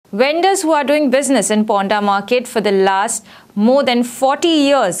Vendors who are doing business in Ponda market for the last more than 40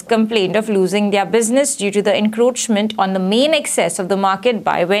 years complained of losing their business due to the encroachment on the main access of the market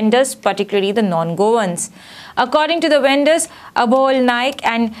by vendors, particularly the non-Goans. According to the vendors, Abhol Naik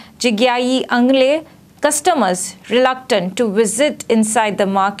and Jigyayi Angle, customers reluctant to visit inside the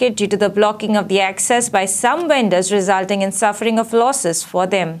market due to the blocking of the access by some vendors, resulting in suffering of losses for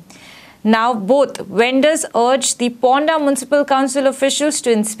them. Now, both vendors urged the Ponda Municipal Council officials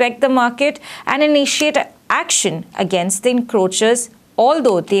to inspect the market and initiate action against the encroachers,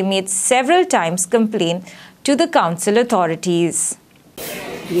 although they made several times complaint to the council authorities.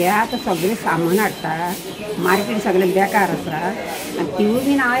 या तो सगळे सामान हाडटा market सगळें बेकार आसा आनी तिवूय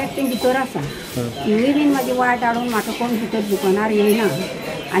बीन हांव एकटें भितर आसा तिवूय बीन म्हाजी वाट हाडून म्हाका कोण भितर दुकानार येयना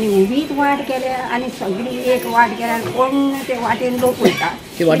आनी उबीच वाट केले आनी सगळी एक वाट केल्या कोण ते वाटेन लोक वयता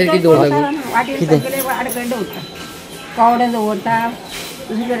वाटेन सगळे वाट कडेन दवरता कवडे दवरता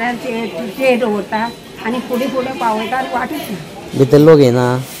दुसऱ्या चे दवरता आनी फुडें फुडें पावयता आनी वाटूच ना भितर लोक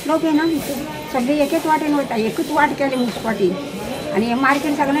येना भितर सगळे एकच वाटेन वयता एकूच वाट केली मुन्सिपाल्टी आणि हे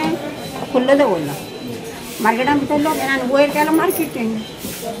मार्केट सगळें खुल्लं दवरलां मार्केटान भितर लोक येना आनी वयर केलां मार्केट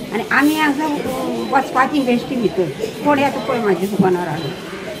आनी आमी हांगा वचपाची बेश्टी भितर कोण येता पळय म्हाज्या दुकानार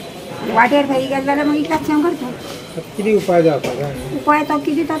हाडून वाटेर खंय गेले जाल्यार मागीर लक्षां करता कितें उपाय जावपाक जाय उपाय तो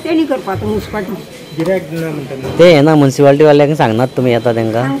कितें तो तेणी करपाचो मुन्सिपाल्टी गिरायक ना म्हणटा ते येना म्युनिसिपालिटी वाल्यांक सांगनात तुमी येता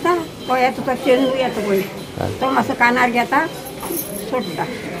तांकां सांगता तो येता तो चेंडू येता पळय तो मातसो कानार घेता सोडटा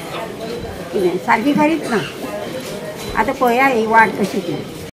कितें सारकी करीत ना आता पळया ही वाट कशी ती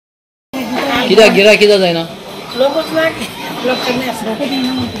कित्याक गिरायक कित्याक जायना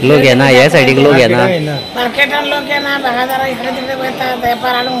लोक येना ह्या सायडीक लोक येना मार्केटान लोक येना बागादारा इकडे तिकडे वयता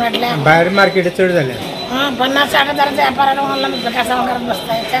वेपार हाडूंक घातल्या भायर मार्केट चड जाल्या 50-60 हजाराचा वेपार हाडूंक घातला मी प्रकाशान करत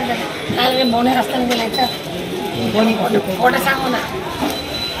बसता काल भोवणे रस्त्यान गेले कोण सांगू ना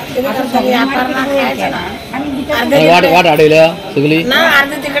वाट अडवल्या सगळी ना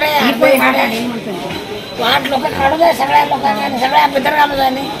अर्धे तिकडे वाट लोक काढू जाय सगळ्या लोकांनी सगळ्या भितर घालू जाय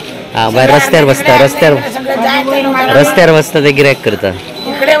न्ही भायर रस्त्यार बसता रस्त्यार बसता ते गिरायक करता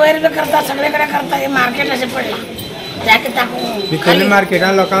इकडे वयर बी करता सगळीकडे करता हे मार्केट अशें पडला जागे भितर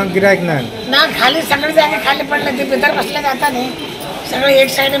मार्केटान लोकांक गिरायक ना खाली सगळे जागे खाली पडले ते भितर बसले जाता न्ही सगळे एक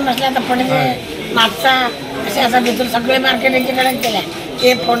सायडीन बसले आता पणजे म्हापसा अशें आसा भितर सगळे मार्केट एके कडेन केल्या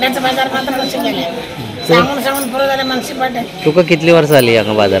हे फोंड्याचो बाजार मात्र अशें केले सांगून पुरो जालें म्युनिसिपाल्टी तुका कितली वर्सां जाली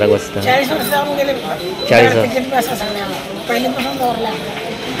हांगा बाजाराक वचता 40 वर्सां जावन गेले 40 तिकीट आसा सगळ्या पयलीं पासून दवरला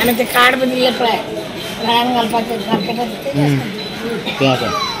आनी ते कार्ड बी दिल्ले पळय रान घालपाचें मार्केटात ते आसा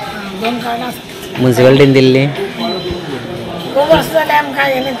 2 कार्ड आसा म्युनिसिपाल्टीन दिल्ली खूब वर्सां जालीं आमकां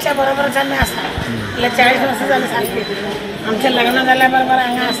एनएचच्या बरोबरच आमी आसा इतले 40 वर्सां जालीं सारकी आमचें लग्न जाल्या बरोबर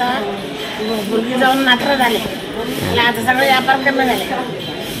हांगा आसा भुरगीं जावन नात्र जाले जाल्यार आतां सगळे व्यापार कमी जाले.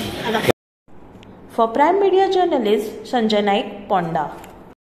 For Prime Media journalist Sanjay Naik, Ponda.